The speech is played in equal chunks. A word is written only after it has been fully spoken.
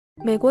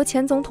美国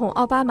前总统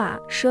奥巴马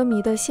奢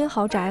靡的新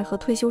豪宅和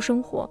退休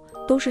生活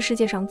都是世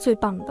界上最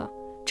棒的。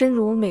真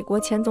如美国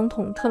前总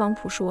统特朗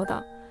普说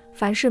的，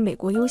凡是美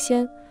国优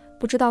先。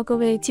不知道各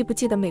位记不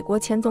记得美国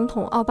前总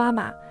统奥巴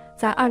马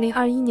在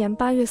2021年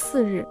8月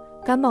4日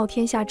甘冒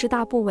天下之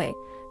大不韪，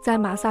在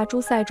马萨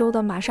诸塞州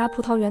的玛莎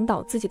葡萄园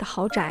岛自己的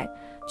豪宅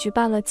举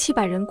办了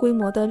700人规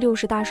模的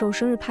60大寿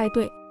生日派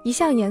对。一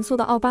向严肃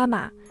的奥巴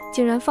马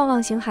竟然放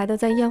浪形骸地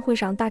在宴会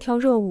上大跳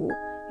热舞，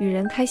与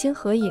人开心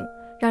合影，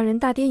让人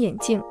大跌眼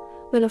镜。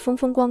为了风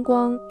风光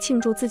光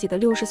庆祝自己的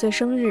60岁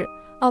生日，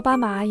奥巴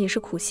马也是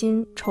苦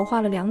心筹划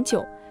了良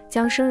久，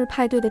将生日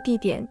派对的地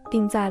点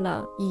定在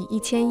了以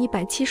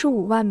1175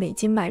万美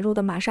金买入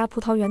的玛莎葡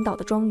萄园岛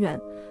的庄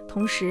园，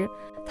同时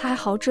他还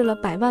豪掷了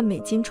100万美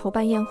金筹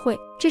办宴会。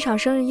这场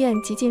生日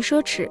宴极尽奢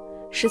侈，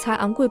食材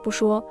昂贵不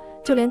说，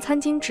就连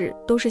餐巾纸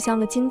都是镶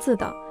了金字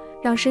的，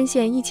让深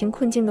陷疫情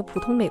困境的普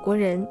通美国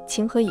人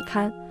情何以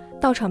堪。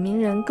到场名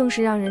人更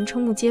是让人瞠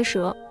目结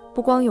舌，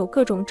不光有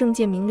各种政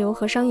界名流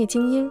和商业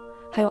精英，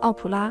还有奥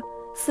普拉、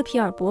斯皮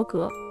尔伯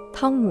格、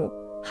汤姆、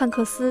汉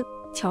克斯、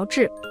乔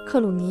治、克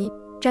鲁尼、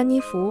詹妮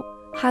弗、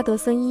哈德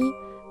森伊、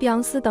碧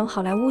昂斯等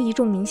好莱坞一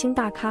众明星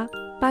大咖。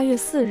8月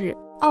4日，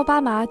奥巴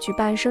马举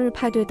办生日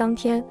派对当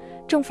天，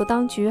政府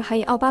当局还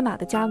以奥巴马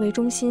的家为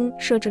中心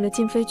设置了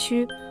禁飞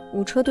区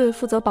，5车队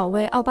负责保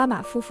卫奥巴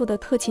马夫妇的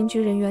特勤局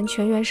人员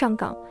全员上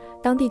岗，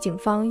当地警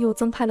方又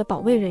增派了保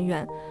卫人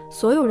员，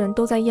所有人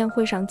都在宴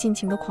会上尽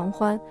情的狂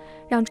欢。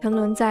让沉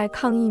沦在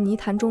抗议泥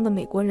潭中的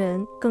美国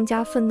人更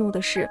加愤怒的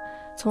是，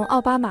从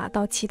奥巴马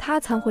到其他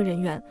参会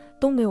人员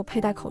都没有佩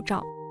戴口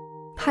罩。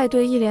派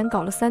对一连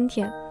搞了3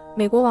天，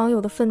美国网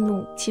友的愤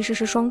怒其实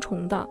是双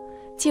重的，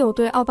既有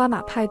对奥巴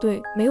马派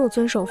对没有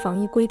遵守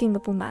防疫规定的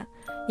不满，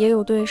也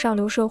有对上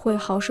流社会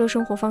豪奢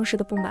生活方式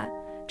的不满。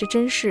这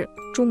真是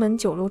朱门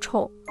酒肉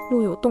臭，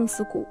路有冻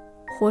死骨，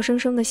活生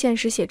生的现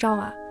实写照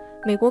啊！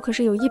美国可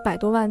是有100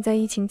多万在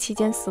疫情期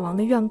间死亡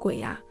的怨鬼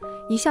呀！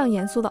一向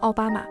严肃的奥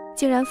巴马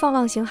竟然放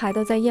浪形骸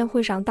地在宴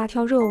会上大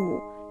跳热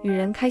舞，与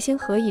人开心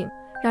合影，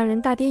让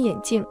人大跌眼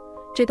镜。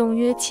这栋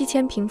约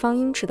7000平方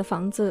英尺的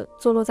房子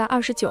坐落在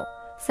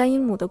29.3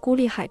英亩的孤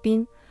立海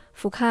滨，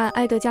俯瞰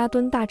埃德加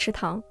敦大池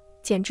塘，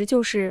简直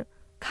就是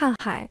看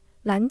海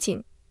览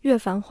景越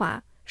繁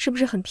华，是不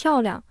是很漂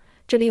亮？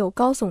这里有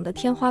高耸的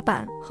天花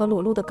板和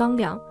裸露的钢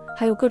梁，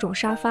还有各种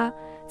沙发。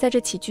在这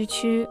起居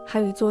区还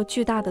有一座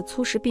巨大的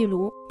粗石壁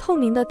炉，透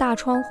明的大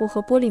窗户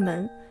和玻璃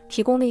门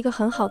提供了一个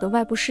很好的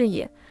外部视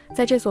野。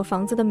在这所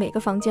房子的每个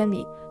房间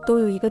里都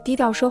有一个低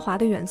调奢华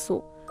的元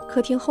素。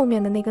客厅后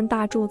面的那根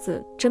大柱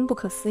子真不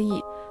可思议，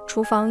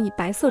厨房以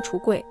白色橱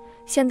柜、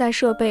现代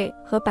设备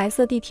和白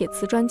色地铁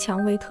瓷砖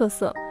墙为特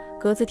色，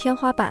格子天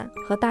花板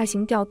和大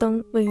型吊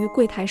灯位于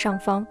柜台上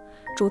方。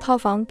主套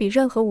房比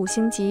任何5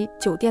星级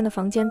酒店的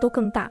房间都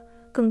更大、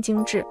更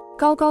精致。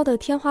高高的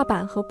天花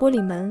板和玻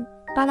璃门，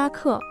巴拉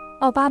克、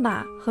奥巴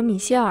马和米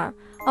歇尔。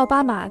奥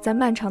巴马在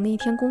漫长的一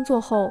天工作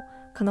后，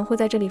可能会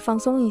在这里放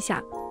松一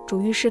下。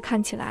主浴室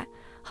看起来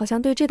好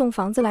像对这栋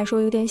房子来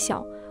说有点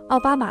小。奥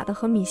巴马的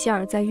和米歇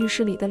尔在浴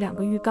室里的2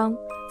个浴缸，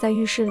在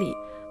浴室里，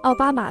奥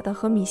巴马的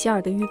和米歇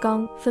尔的浴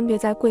缸分别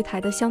在柜台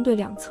的相对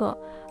两侧，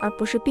而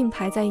不是并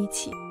排在一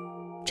起。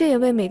这也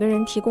为每个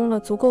人提供了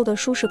足够的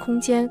舒适空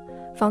间。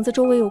房子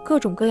周围有各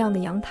种各样的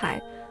阳台，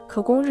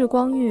可供日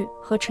光浴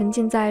和沉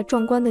浸在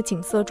壮观的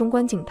景色中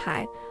观景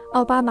台。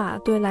奥巴马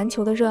对篮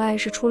球的热爱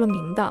是出了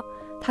名的，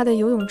他的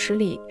游泳池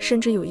里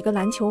甚至有一个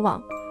篮球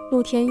网。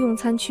露天用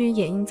餐区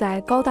掩映在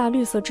高大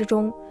绿色之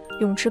中，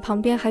泳池旁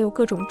边还有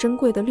各种珍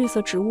贵的绿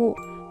色植物。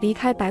离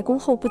开白宫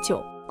后不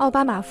久，奥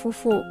巴马夫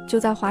妇就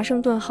在华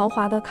盛顿豪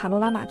华的卡罗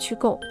拉马区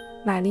购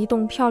买了一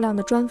栋漂亮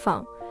的砖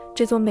房。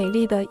这座美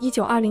丽的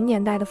1920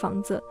年代的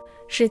房子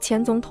是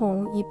前总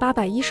统以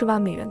810万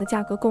美元的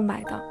价格购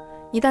买的。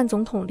一旦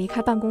总统离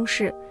开办公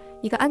室，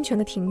一个安全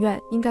的庭院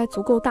应该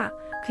足够大，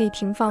可以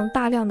停放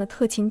大量的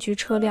特勤局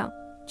车辆。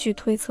据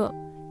推测，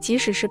即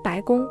使是白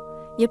宫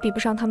也比不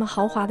上他们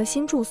豪华的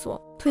新住所。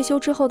退休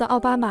之后的奥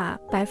巴马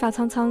白发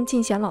苍苍，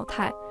尽显老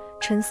态，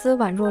沉思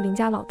宛若邻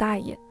家老大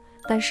爷，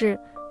但是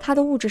他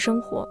的物质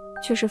生活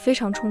却是非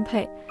常充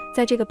沛。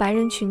在这个白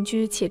人群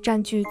居且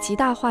占据极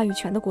大话语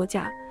权的国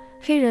家，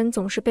黑人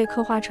总是被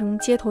刻画成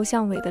街头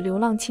巷尾的流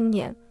浪青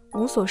年，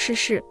无所事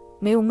事，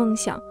没有梦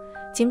想。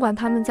尽管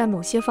他们在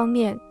某些方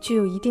面具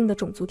有一定的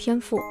种族天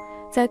赋，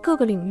在各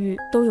个领域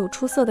都有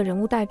出色的人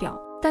物代表，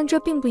但这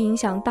并不影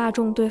响大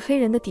众对黑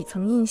人的底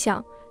层印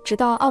象。直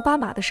到奥巴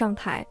马的上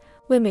台，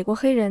为美国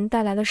黑人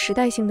带来了时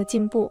代性的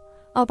进步。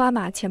奥巴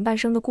马前半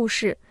生的故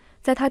事，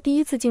在他第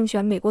一次竞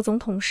选美国总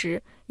统时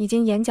已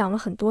经演讲了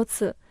很多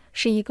次，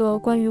是一个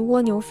关于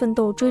蜗牛奋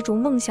斗追逐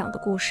梦想的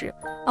故事。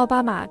奥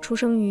巴马出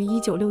生于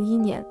1961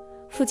年，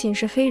父亲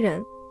是黑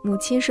人，母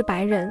亲是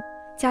白人，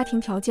家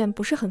庭条件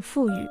不是很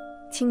富裕。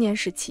青年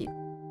时期，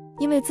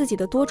因为自己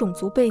的多种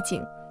族背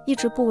景一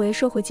直不为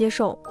社会接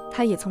受，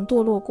他也曾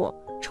堕落过，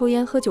抽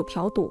烟喝酒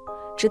嫖赌，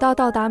直到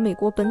到达美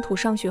国本土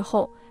上学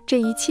后，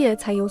这一切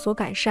才有所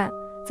改善。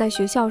在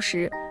学校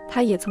时，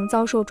他也曾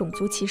遭受种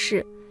族歧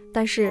视，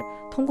但是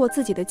通过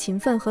自己的勤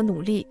奋和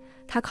努力，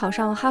他考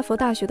上哈佛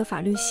大学的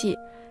法律系，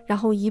然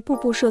后一步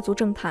步涉足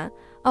政坛。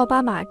奥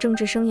巴马政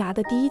治生涯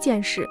的第一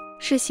件事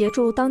是协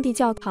助当地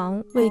教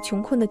堂为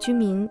穷困的居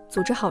民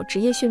组织好职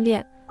业训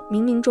练。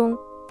冥冥中，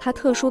他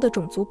特殊的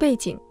种族背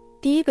景、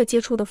第一个接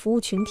触的服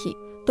务群体，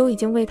都已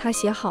经为他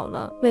写好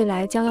了未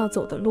来将要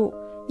走的路。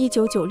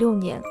1996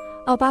年，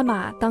奥巴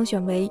马当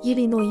选为伊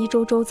利诺伊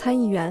州参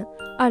议员。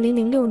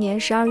2006年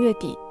12月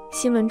底，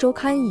新闻周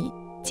刊以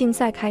竞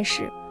赛开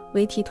始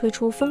为题推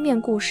出封面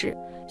故事，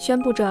宣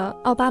布着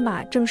奥巴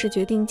马正式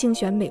决定竞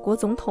选美国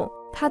总统。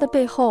他的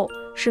背后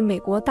是美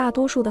国大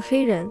多数的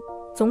黑人。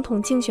总统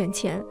竞选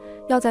前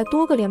要在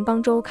多个联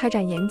邦州开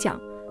展演讲，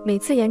每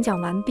次演讲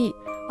完毕，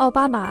奥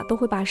巴马都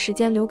会把时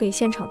间留给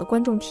现场的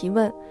观众提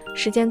问。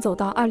时间走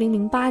到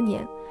2008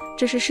年，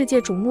这是世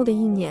界瞩目的一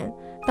年。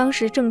当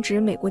时正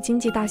值美国经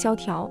济大萧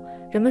条，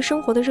人们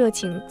生活的热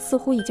情似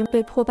乎已经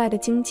被破败的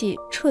经济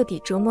彻底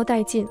折磨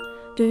殆尽。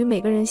对于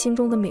每个人心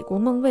中的美国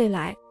梦未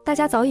来，大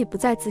家早已不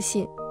再自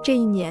信。这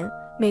一年，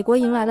美国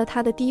迎来了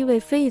他的第一位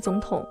非裔总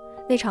统。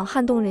那场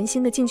撼动人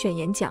心的竞选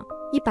演讲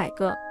，100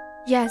个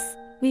Yes,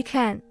 we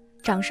can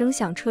掌声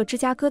响彻芝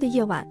加哥的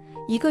夜晚，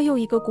一个又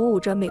一个鼓舞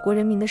着美国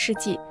人民的事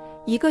迹，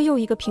一个又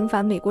一个平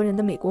凡美国人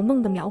的美国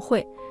梦的描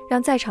绘，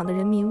让在场的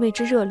人民为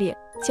之热烈、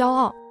骄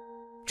傲。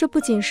这不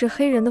仅是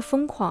黑人的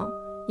疯狂，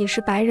也是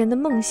白人的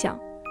梦想。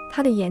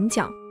他的演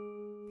讲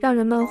让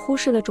人们忽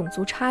视了种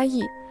族差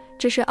异。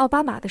这是奥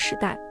巴马的时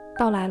代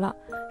到来了。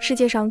世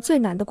界上最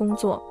难的工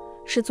作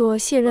是做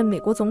卸任美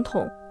国总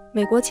统。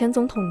美国前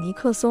总统尼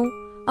克松、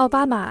奥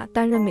巴马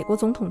担任美国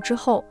总统之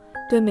后，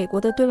对美国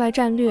的对外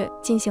战略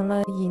进行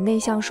了以内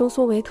向收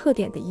缩为特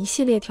点的一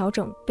系列调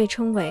整，被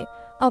称为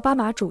奥巴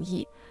马主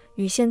义。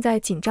与现在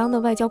紧张的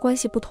外交关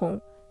系不同，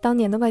当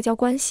年的外交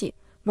关系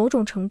某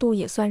种程度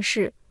也算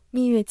是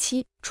蜜月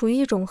期，处于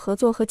一种合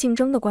作和竞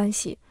争的关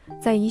系。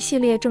在一系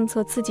列政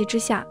策刺激之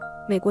下，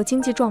美国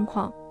经济状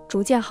况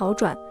逐渐好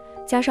转，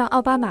加上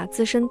奥巴马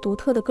自身独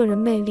特的个人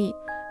魅力，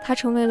他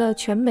成为了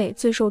全美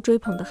最受追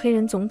捧的黑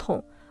人总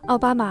统。奥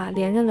巴马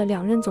连任了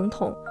2任总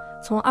统，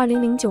从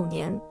2009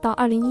年到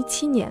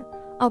2017年，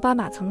奥巴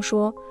马曾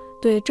说，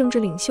对政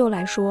治领袖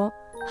来说，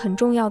很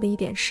重要的一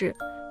点是，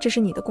这是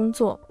你的工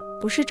作，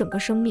不是整个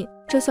生命。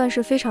这算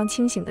是非常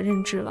清醒的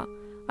认知了。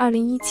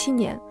2017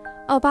年，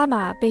奥巴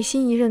马被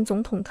新一任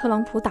总统特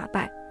朗普打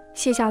败，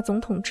卸下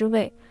总统之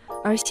位。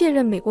而卸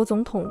任美国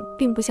总统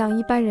并不像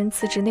一般人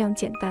辞职那样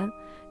简单，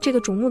这个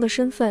瞩目的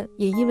身份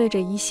也意味着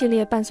一系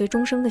列伴随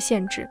终生的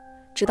限制，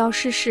直到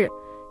逝世，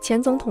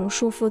前总统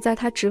束缚在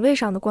他职位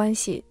上的关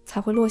系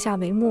才会落下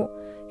帷幕。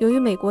由于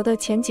美国的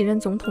前几任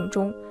总统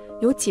中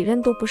有几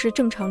任都不是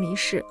正常离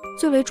世，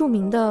最为著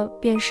名的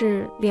便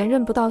是连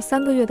任不到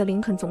3个月的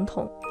林肯总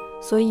统，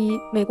所以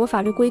美国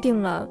法律规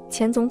定了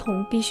前总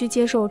统必须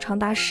接受长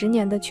达10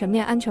年的全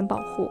面安全保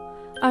护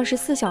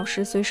，24小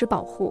时随时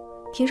保护。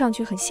听上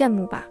去很羡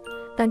慕吧？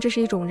但这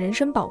是一种人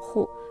身保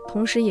护，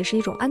同时也是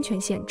一种安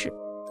全限制。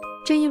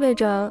这意味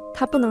着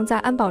他不能在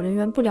安保人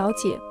员不了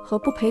解和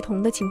不陪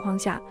同的情况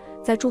下，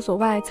在住所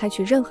外采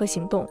取任何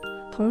行动。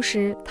同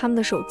时，他们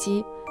的手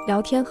机、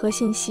聊天和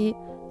信息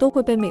都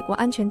会被美国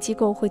安全机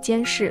构会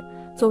监视。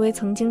作为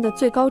曾经的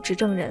最高执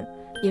政人，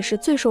也是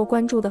最受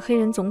关注的黑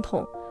人总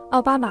统，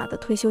奥巴马的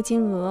退休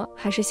金额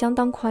还是相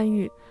当宽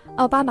裕。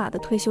奥巴马的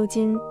退休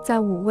金在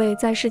5位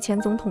在世前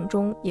总统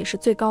中也是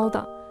最高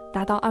的，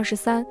达到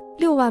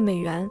23.6万美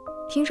元。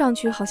听上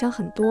去好像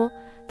很多，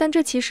但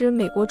这其实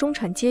美国中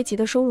产阶级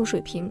的收入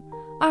水平。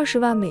20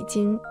万美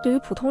金对于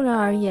普通人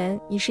而言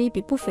已是一笔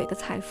不菲的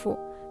财富，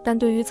但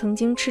对于曾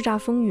经叱咤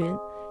风云、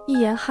一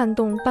言撼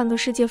动半个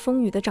世界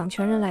风雨的掌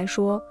权人来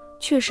说，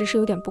确实是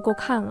有点不够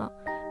看了。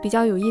比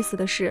较有意思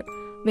的是，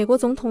美国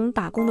总统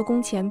打工的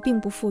工钱并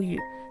不富裕，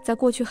在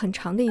过去很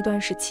长的一段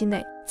时期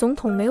内，总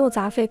统没有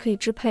杂费可以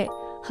支配，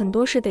很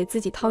多是得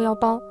自己掏腰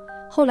包。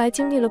后来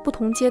经历了不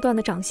同阶段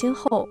的涨薪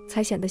后，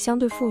才显得相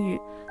对富裕。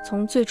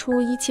从最初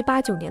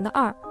1789年的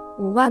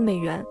2.5万美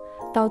元，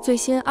到最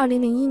新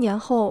2001年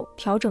后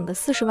调整的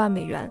40万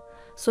美元。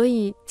所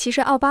以，其实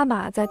奥巴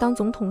马在当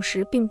总统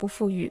时并不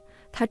富裕，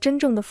他真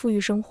正的富裕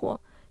生活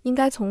应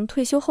该从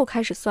退休后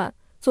开始算。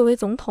作为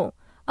总统，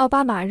奥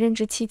巴马任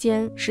职期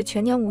间是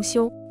全年无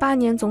休，8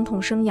年总统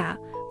生涯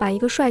把一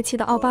个帅气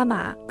的奥巴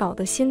马搞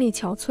得心力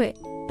憔悴，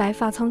白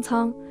发苍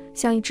苍，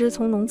像一只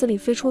从笼子里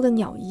飞出的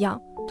鸟一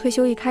样。退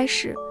休一开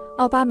始，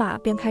奥巴马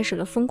便开始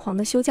了疯狂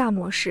的休假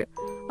模式。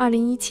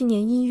2017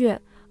年1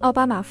月，奥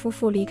巴马夫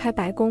妇离开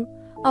白宫。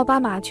奥巴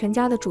马全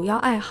家的主要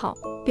爱好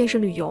便是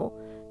旅游。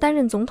担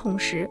任总统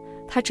时，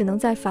他只能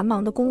在繁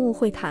忙的公务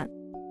会谈、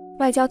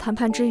外交谈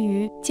判之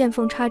余见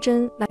缝插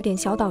针来点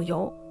小岛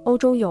游、欧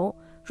洲游。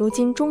如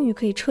今终于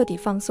可以彻底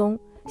放松，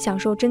享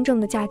受真正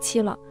的假期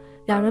了。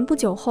两人不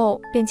久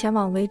后便前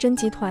往维珍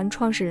集团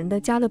创始人的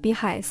加勒比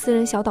海私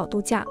人小岛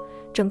度假。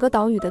整个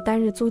岛屿的单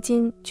日租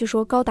金据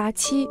说高达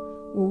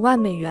7.5万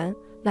美元，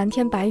蓝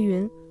天白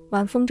云，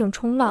晚风筝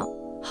冲浪，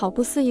好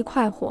不肆意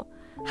快活。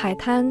海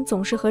滩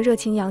总是和热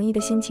情洋溢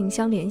的心情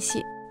相联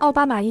系。奥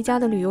巴马一家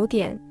的旅游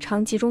点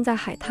常集中在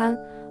海滩。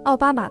奥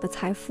巴马的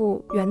财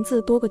富源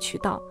自多个渠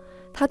道，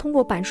他通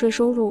过版税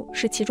收入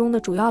是其中的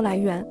主要来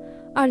源。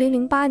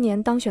2008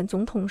年当选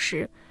总统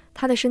时，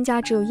他的身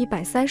价只有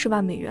130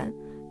万美元，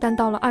但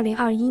到了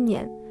2021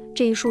年，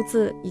这一数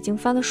字已经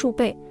翻了数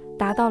倍，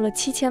达到了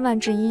7000万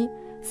之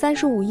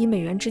1，35亿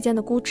美元之间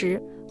的估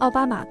值。奥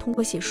巴马通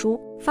过写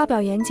书、发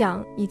表演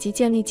讲以及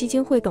建立基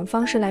金会等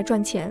方式来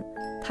赚钱。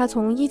他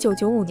从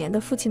1995年的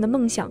父亲的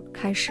梦想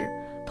开始，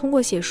通过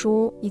写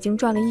书已经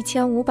赚了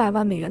1500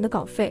万美元的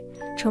稿费，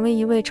成为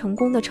一位成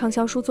功的畅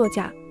销书作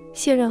家。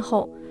卸任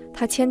后，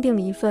他签订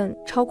了一份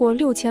超过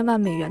6000万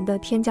美元的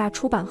天价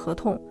出版合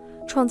同，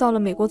创造了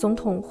美国总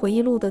统回忆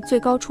录的最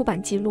高出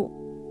版记录。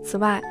此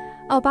外，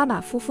奥巴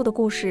马夫妇的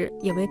故事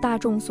也为大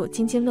众所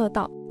津津乐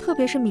道，特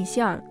别是米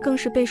歇尔更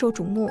是备受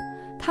瞩目。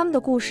他们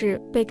的故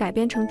事被改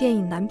编成电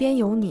影《南边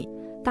有你》，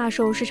大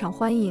受市场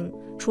欢迎。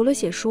除了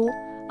写书，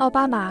奥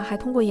巴马还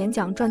通过演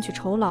讲赚取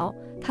酬劳。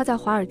他在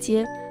华尔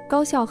街、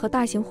高校和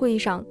大型会议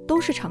上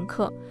都是常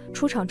客，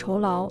出场酬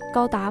劳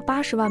高达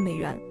80万美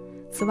元。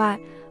此外，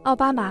奥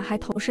巴马还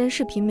投身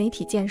视频媒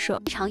体建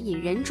设。非常引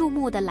人注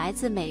目的来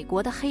自美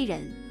国的黑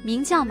人，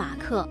名叫马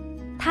克。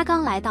他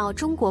刚来到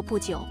中国不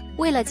久，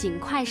为了尽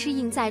快适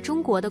应在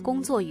中国的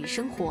工作与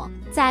生活，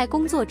在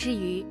工作之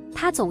余，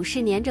他总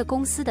是黏着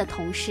公司的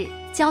同事，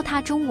教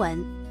他中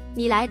文。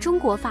你来中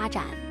国发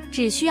展，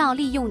只需要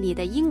利用你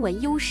的英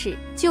文优势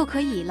就可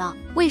以了。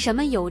为什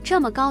么有这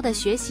么高的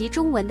学习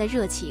中文的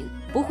热情？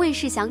不会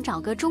是想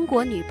找个中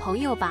国女朋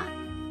友吧？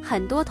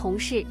很多同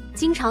事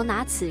经常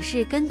拿此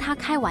事跟他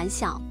开玩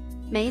笑。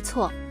没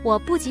错，我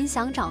不仅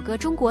想找个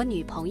中国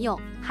女朋友，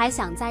还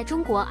想在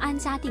中国安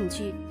家定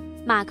居。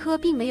马克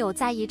并没有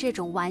在意这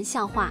种玩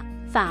笑话，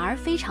反而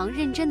非常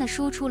认真地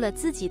说出了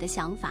自己的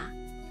想法。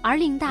而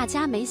令大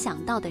家没想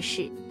到的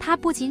是，他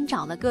不仅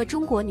找了个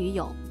中国女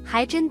友，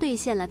还真兑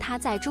现了他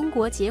在中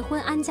国结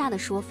婚安家的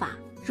说法。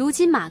如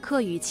今马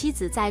克与妻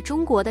子在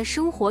中国的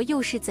生活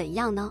又是怎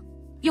样呢？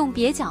用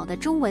蹩脚的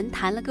中文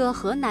谈了个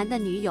河南的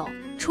女友。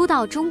初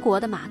到中国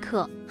的马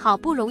克好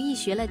不容易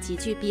学了几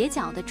句蹩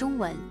脚的中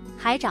文，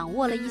还掌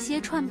握了一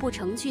些串不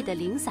成句的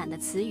零散的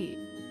词语，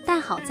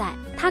但好在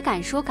他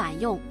敢说敢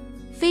用。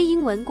非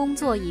英文工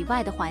作以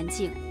外的环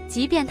境，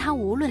即便他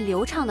无论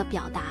流畅的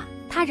表达，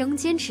他仍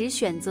坚持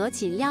选择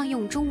尽量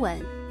用中文，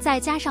再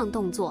加上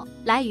动作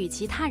来与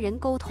其他人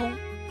沟通。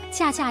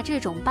恰恰这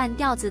种半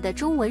吊子的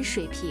中文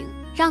水平，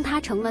让他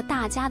成了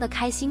大家的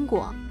开心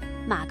果。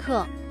马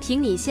克，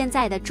凭你现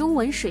在的中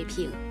文水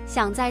平，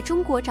想在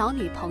中国找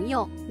女朋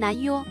友难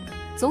哟。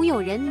总有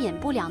人免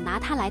不了拿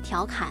他来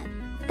调侃，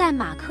但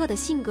马克的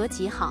性格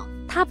极好，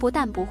他不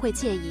但不会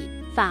介意，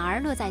反而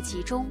乐在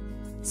其中。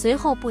随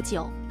后不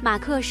久，马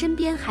克身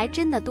边还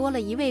真的多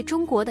了一位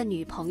中国的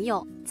女朋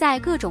友。在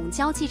各种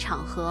交际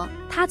场合，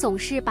他总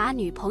是把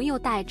女朋友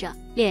带着，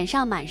脸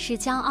上满是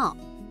骄傲。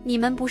你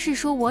们不是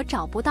说我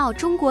找不到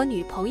中国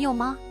女朋友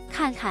吗？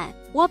看看，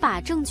我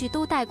把证据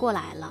都带过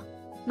来了。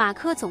马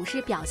克总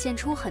是表现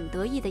出很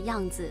得意的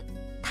样子。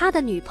他的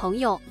女朋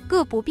友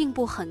个不并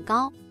不很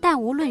高，但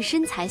无论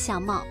身材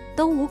相貌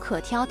都无可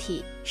挑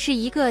剔，是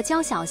一个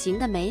娇小型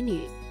的美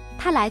女。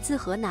她来自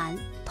河南，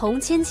同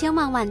千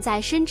万在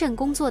深圳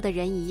工作的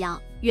人一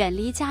样，远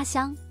离家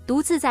乡，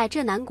独自在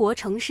这南国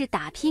城市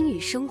打拼与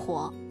生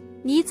活。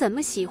你怎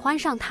么喜欢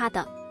上她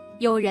的？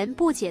有人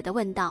不解地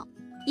问道。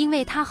因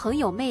为她很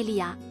有魅力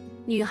啊。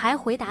女孩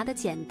回答得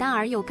简单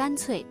而又干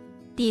脆。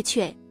的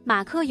确，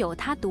马克有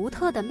他独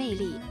特的魅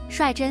力，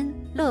率真、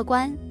乐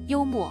观、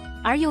幽默，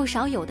而又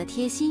少有的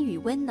贴心与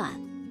温暖。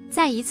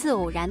在一次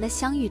偶然的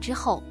相遇之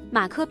后，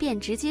马克便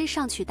直接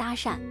上去搭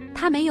讪，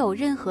他没有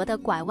任何的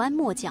拐弯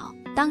抹角。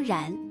当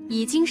然，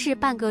已经是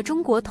半个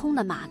中国通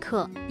的马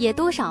克，也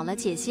多少了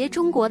解些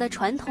中国的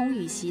传统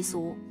与习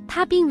俗。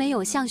他并没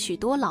有像许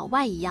多老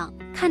外一样，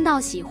看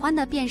到喜欢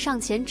的便上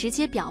前直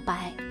接表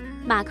白。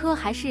马克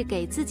还是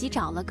给自己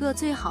找了个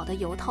最好的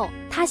由头，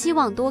他希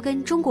望多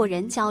跟中国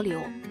人交流，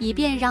以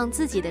便让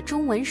自己的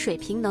中文水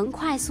平能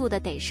快速地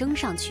得升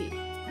上去。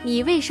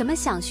你为什么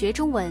想学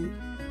中文？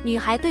女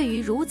孩对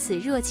于如此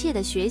热切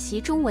地学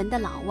习中文的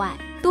老外，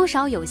多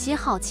少有些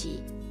好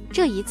奇。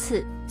这一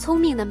次，聪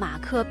明的马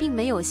克并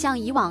没有像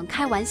以往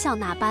开玩笑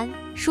那般，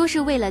说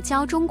是为了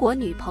交中国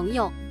女朋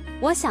友。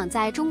我想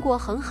在中国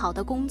很好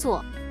的工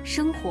作、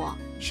生活，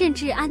甚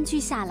至安居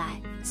下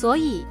来。所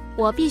以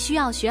我必须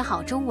要学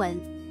好中文。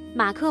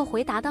马克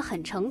回答得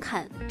很诚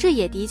恳，这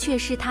也的确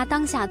是他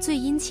当下最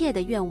殷切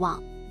的愿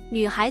望。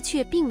女孩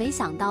却并没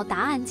想到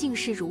答案竟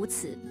是如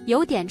此，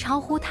有点超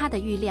乎她的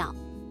预料。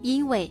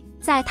因为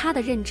在她的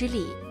认知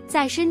里，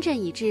在深圳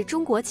以至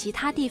中国其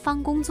他地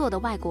方工作的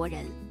外国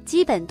人，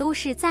基本都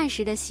是暂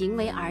时的行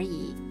为而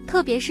已，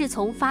特别是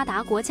从发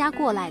达国家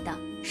过来的，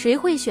谁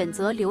会选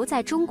择留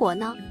在中国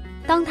呢？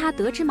当他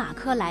得知马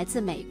克来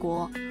自美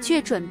国，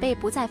却准备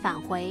不再返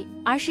回，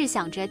而是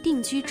想着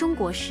定居中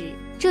国时，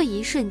这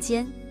一瞬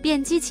间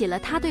便激起了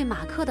他对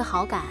马克的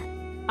好感。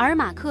而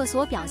马克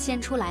所表现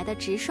出来的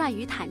直率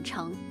与坦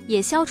诚，也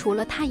消除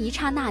了他一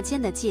刹那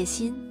间的戒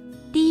心。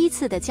第一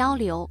次的交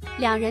流，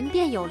两人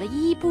便有了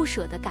依依不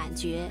舍的感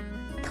觉。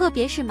特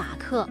别是马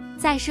克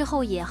在事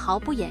后也毫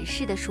不掩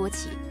饰地说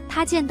起，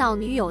他见到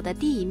女友的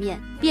第一面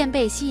便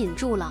被吸引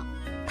住了。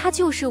她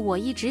就是我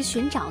一直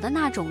寻找的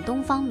那种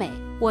东方美。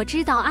我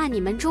知道按你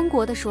们中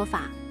国的说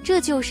法，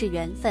这就是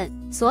缘分，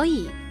所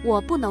以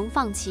我不能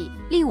放弃。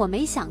令我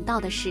没想到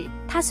的是，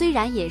她虽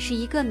然也是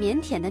一个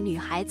腼腆的女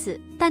孩子，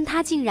但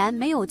她竟然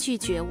没有拒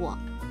绝我。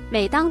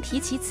每当提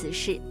起此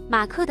事，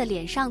马克的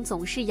脸上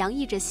总是洋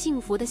溢着幸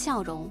福的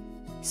笑容。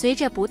随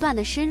着不断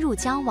的深入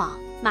交往，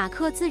马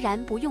克自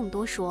然不用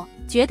多说，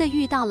觉得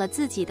遇到了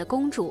自己的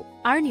公主，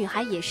而女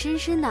孩也深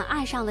深地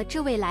爱上了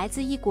这位来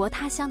自异国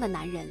他乡的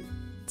男人。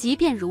即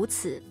便如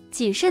此，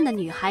谨慎的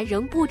女孩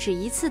仍不止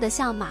一次地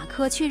向马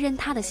克确认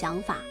她的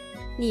想法。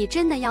你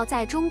真的要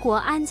在中国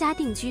安家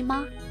定居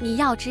吗？你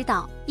要知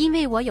道，因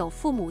为我有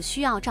父母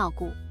需要照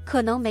顾，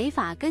可能没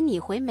法跟你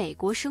回美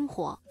国生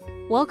活。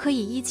我可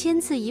以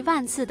1000次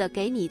10000次地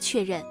给你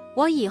确认，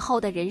我以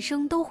后的人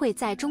生都会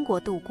在中国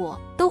度过，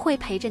都会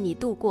陪着你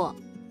度过。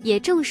也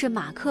正是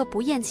马克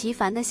不厌其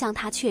烦地向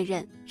他确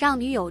认，让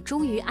女友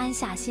终于安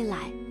下心来，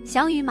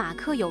想与马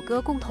克有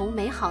个共同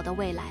美好的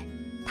未来。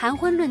谈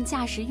婚论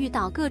嫁时遇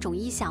到各种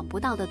意想不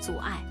到的阻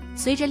碍，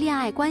随着恋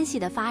爱关系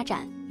的发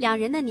展，两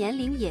人的年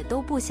龄也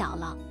都不小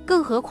了，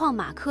更何况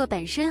马克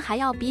本身还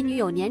要比女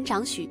友年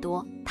长许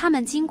多。他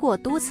们经过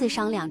多次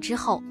商量之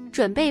后，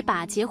准备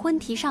把结婚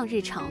提上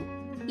日程。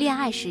恋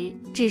爱时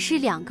只是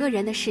2个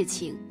人的事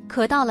情，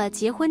可到了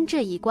结婚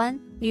这一关，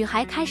女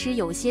孩开始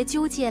有些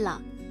纠结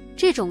了。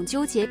这种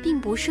纠结并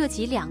不涉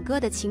及2个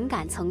的情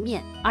感层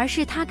面，而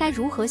是她该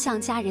如何向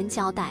家人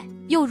交代，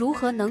又如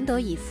何能得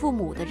以父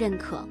母的认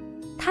可。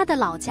她的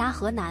老家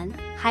河南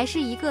还是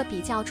一个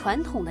比较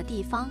传统的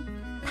地方，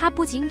她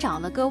不仅找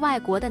了个外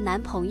国的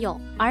男朋友，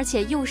而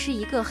且又是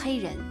一个黑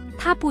人。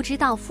她不知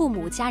道父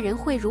母家人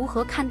会如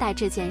何看待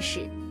这件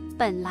事。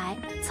本来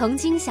曾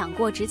经想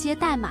过直接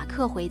带马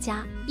克回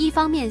家，一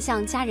方面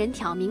向家人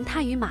挑明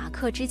他与马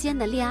克之间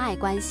的恋爱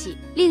关系，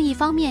另一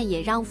方面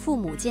也让父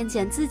母见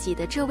见自己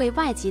的这位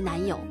外籍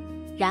男友，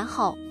然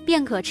后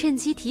便可趁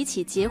机提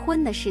起结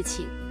婚的事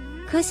情。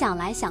可想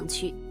来想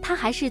去，他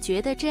还是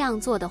觉得这样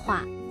做的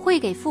话会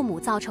给父母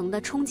造成的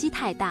冲击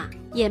太大，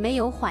也没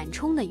有缓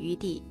冲的余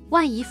地，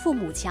万一父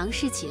母强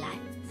势起来，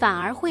反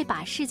而会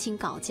把事情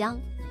搞僵。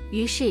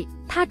于是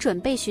他准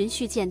备循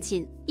序渐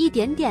进，一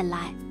点点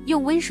来，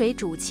用温水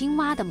煮青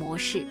蛙的模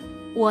式。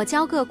我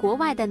交个国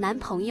外的男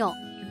朋友。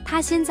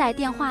他先在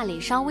电话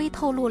里稍微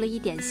透露了一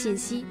点信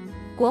息。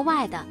国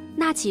外的，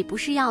那岂不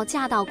是要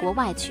嫁到国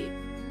外去？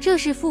这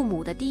是父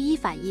母的第一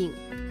反应。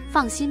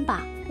放心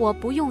吧，我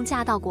不用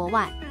嫁到国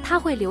外，他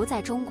会留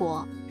在中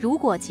国。如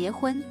果结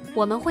婚，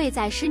我们会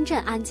在深圳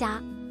安家。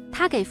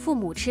他给父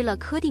母吃了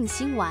颗定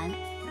心丸。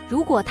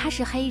如果他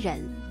是黑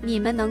人，你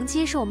们能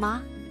接受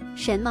吗？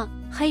什么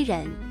黑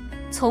人？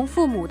从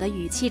父母的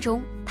语气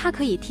中，他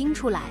可以听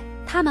出来，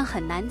他们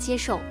很难接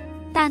受，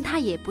但他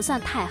也不算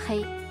太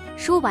黑。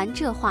说完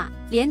这话，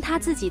连他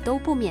自己都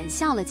不免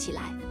笑了起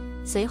来。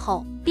随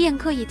后便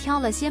刻意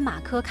挑了些马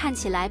克看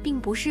起来并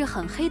不是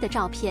很黑的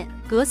照片，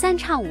隔三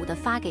差五地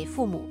发给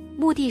父母，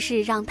目的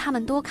是让他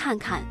们多看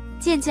看，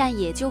渐渐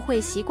也就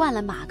会习惯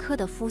了马克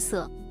的肤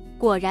色。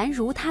果然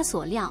如他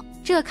所料，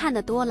这看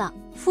得多了，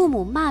父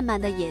母慢慢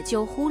的也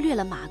就忽略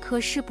了马克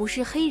是不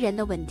是黑人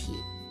的问题。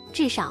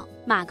至少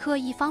马克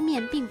一方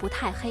面并不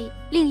太黑，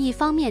另一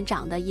方面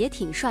长得也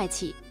挺帅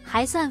气，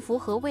还算符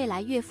合未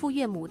来岳父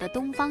岳母的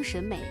东方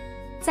审美。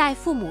在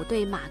父母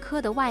对马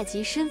克的外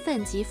籍身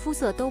份及肤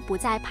色都不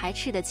再排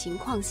斥的情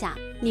况下，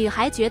女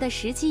孩觉得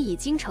时机已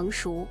经成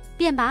熟，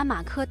便把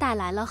马克带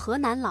来了河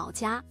南老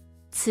家。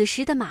此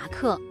时的马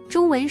克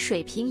中文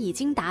水平已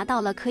经达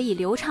到了可以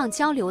流畅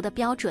交流的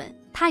标准，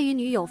他与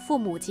女友父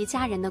母及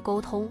家人的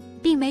沟通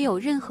并没有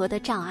任何的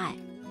障碍，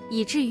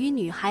以至于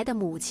女孩的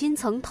母亲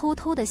曾偷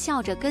偷地笑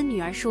着跟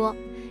女儿说，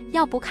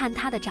要不看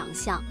她的长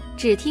相，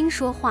只听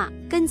说话，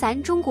跟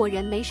咱中国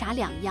人没啥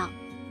两样。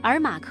而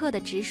马克的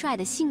直率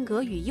的性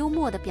格与幽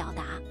默的表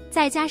达，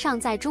再加上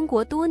在中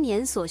国多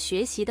年所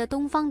学习的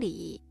东方礼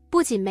仪，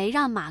不仅没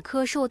让马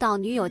克受到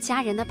女友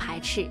家人的排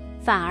斥，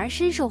反而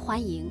深受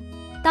欢迎。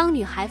当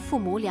女孩父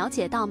母了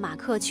解到马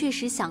克确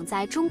实想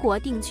在中国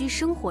定居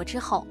生活之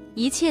后，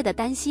一切的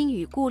担心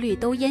与顾虑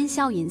都烟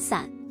消云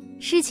散，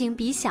事情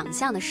比想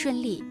象的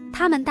顺利，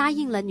他们答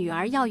应了女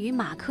儿要与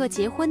马克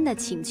结婚的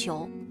请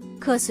求。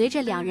可随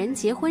着两人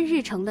结婚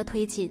日程的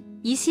推进，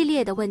一系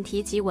列的问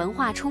题及文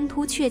化冲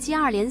突却接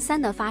二连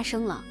三地发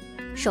生了。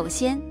首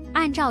先，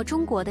按照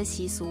中国的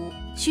习俗，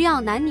需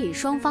要男女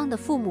双方的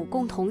父母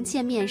共同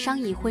见面商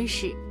议婚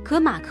事，可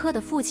马克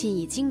的父亲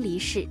已经离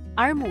世，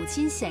而母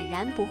亲显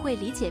然不会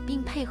理解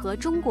并配合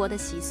中国的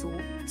习俗，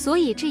所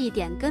以这一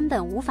点根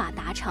本无法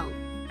达成。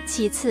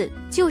其次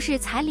就是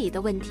彩礼的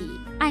问题，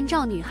按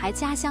照女孩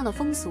家乡的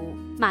风俗，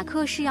马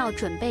克是要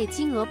准备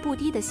金额不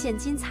低的现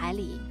金彩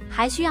礼，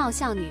还需要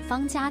向女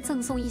方家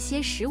赠送一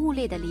些食物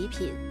类的礼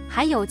品，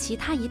还有其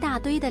他一大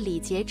堆的礼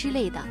节之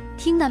类的，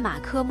听得马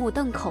克目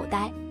瞪口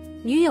呆。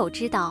女友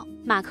知道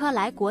马克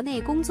来国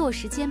内工作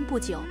时间不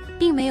久，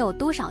并没有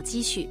多少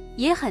积蓄，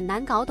也很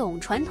难搞懂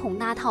传统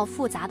那套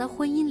复杂的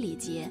婚姻礼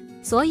节，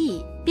所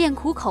以便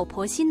苦口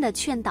婆心地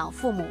劝导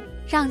父母，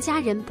让家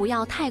人不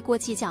要太过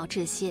计较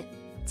这些。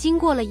经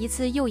过了一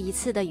次又一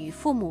次的与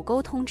父母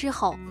沟通之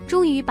后，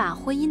终于把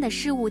婚姻的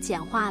事务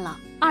简化了。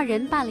二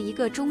人办了一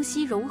个中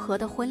西融合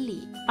的婚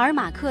礼，而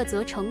马克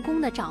则成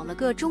功地找了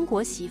个中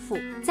国媳妇，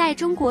在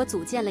中国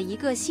组建了一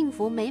个幸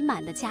福美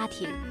满的家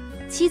庭。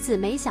妻子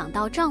没想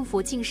到丈夫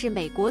竟是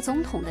美国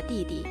总统的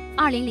弟弟。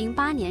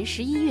2008年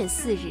11月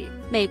4日，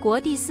美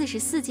国第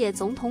44届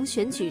总统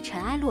选举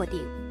尘埃落定，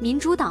民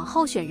主党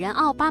候选人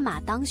奥巴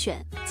马当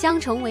选，将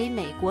成为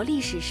美国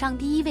历史上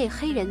第一位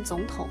黑人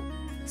总统。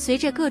随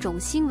着各种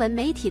新闻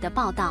媒体的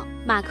报道，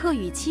马克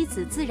与妻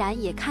子自然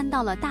也看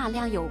到了大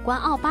量有关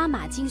奥巴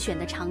马竞选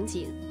的场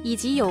景，以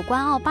及有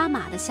关奥巴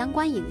马的相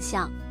关影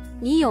像。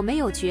你有没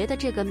有觉得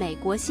这个美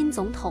国新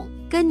总统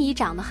跟你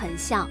长得很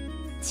像？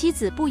妻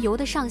子不由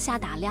得上下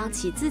打量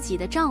起自己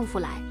的丈夫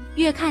来，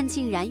越看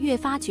竟然越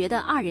发觉得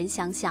二人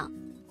相像。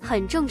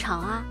很正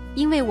常啊，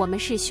因为我们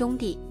是兄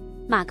弟。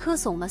马克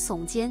耸了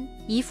耸肩，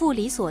一副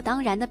理所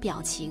当然的表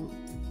情。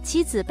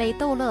妻子被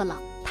逗乐了，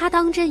她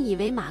当真以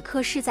为马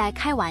克是在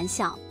开玩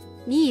笑。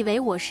你以为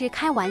我是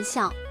开玩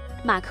笑？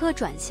马克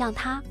转向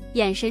他，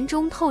眼神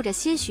中透着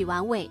些许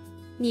玩味。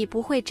你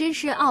不会真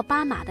是奥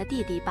巴马的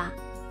弟弟吧？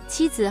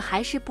妻子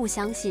还是不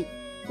相信。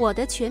我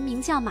的全名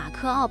叫马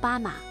克·奥巴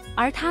马，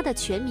而他的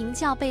全名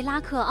叫贝拉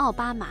克·奥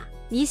巴马。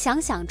你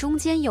想想中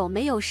间有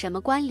没有什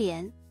么关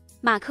联？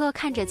马克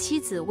看着妻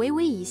子微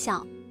微一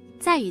笑。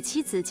在与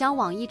妻子交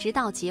往一直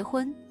到结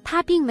婚，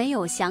他并没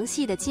有详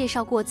细的介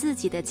绍过自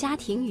己的家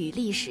庭与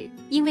历史，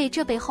因为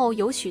这背后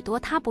有许多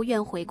他不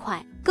愿回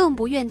馈，更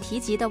不愿提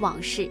及的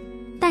往事。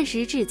但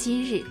时至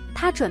今日，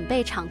他准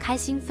备敞开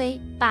心扉，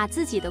把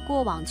自己的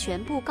过往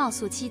全部告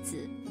诉妻子。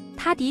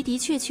他的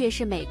确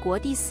是美国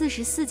第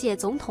44届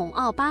总统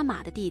奥巴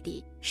马的弟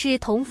弟，是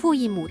同父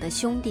异母的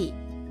兄弟。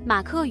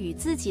马克与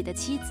自己的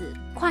妻子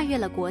跨越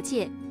了国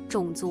界、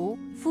种族、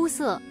肤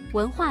色、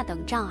文化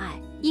等障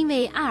碍，因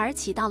为爱而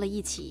起到了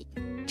一起。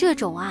这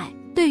种爱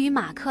对于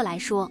马克来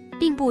说，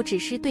并不只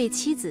是对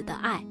妻子的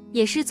爱，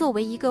也是作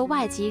为一个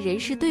外籍人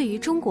士对于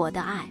中国的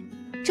爱。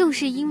正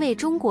是因为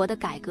中国的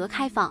改革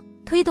开放，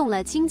推动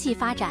了经济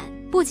发展，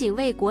不仅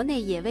为国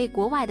内也为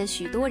国外的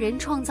许多人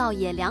创造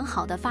也良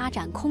好的发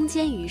展空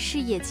间与事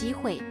业机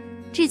会。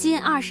至今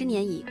20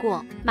年已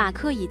过，马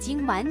克已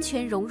经完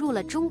全融入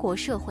了中国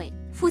社会，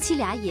夫妻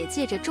俩也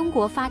借着中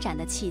国发展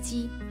的契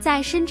机，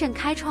在深圳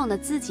开创了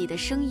自己的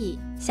生意，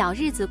小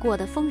日子过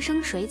得风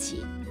生水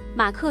起。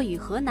马克与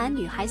河南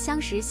女孩相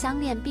识相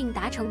恋并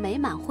达成美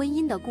满婚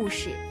姻的故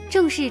事，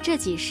正是这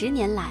几十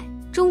年来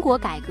中国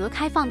改革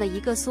开放的一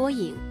个缩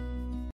影。